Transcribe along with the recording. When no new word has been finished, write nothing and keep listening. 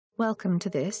Welcome to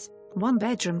this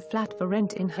one-bedroom flat for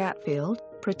rent in Hatfield,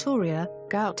 Pretoria,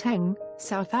 Gauteng,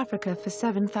 South Africa for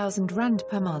R7,000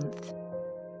 per month.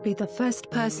 Be the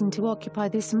first person to occupy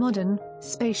this modern,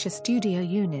 spacious studio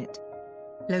unit.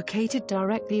 Located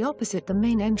directly opposite the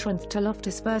main entrance to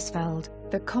Loftus Versfeld,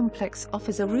 the complex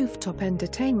offers a rooftop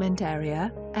entertainment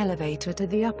area, elevator to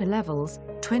the upper levels,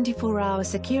 24-hour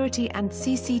security and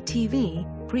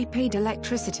CCTV, prepaid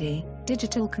electricity,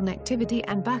 digital connectivity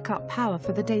and backup power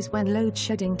for the days when load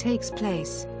shedding takes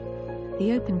place.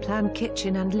 The open-plan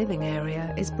kitchen and living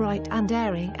area is bright and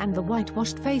airy, and the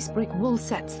whitewashed face brick wall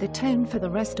sets the tone for the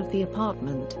rest of the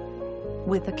apartment.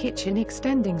 With the kitchen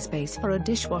extending space for a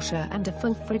dishwasher and a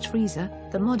full fridge freezer,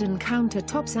 the modern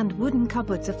countertops and wooden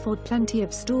cupboards afford plenty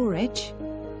of storage.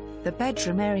 The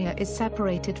bedroom area is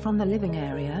separated from the living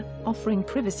area, offering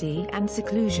privacy and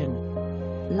seclusion.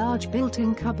 Large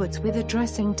built-in cupboards with a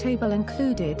dressing table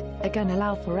included, again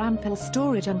allow for ample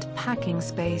storage and packing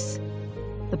space.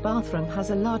 The bathroom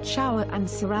has a large shower and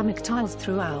ceramic tiles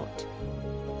throughout.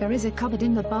 There is a cupboard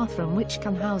in the bathroom which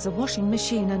can house a washing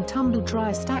machine and tumble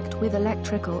dryer stacked with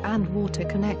electrical and water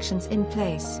connections in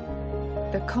place.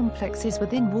 The complex is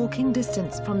within walking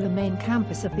distance from the main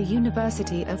campus of the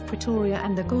University of Pretoria,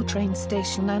 and the GO train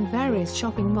station and various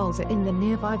shopping malls are in the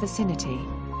nearby vicinity.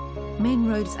 Main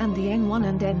roads and the N1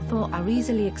 and N4 are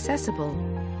easily accessible.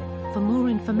 For more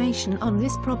information on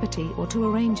this property or to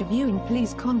arrange a viewing,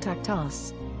 please contact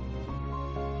us.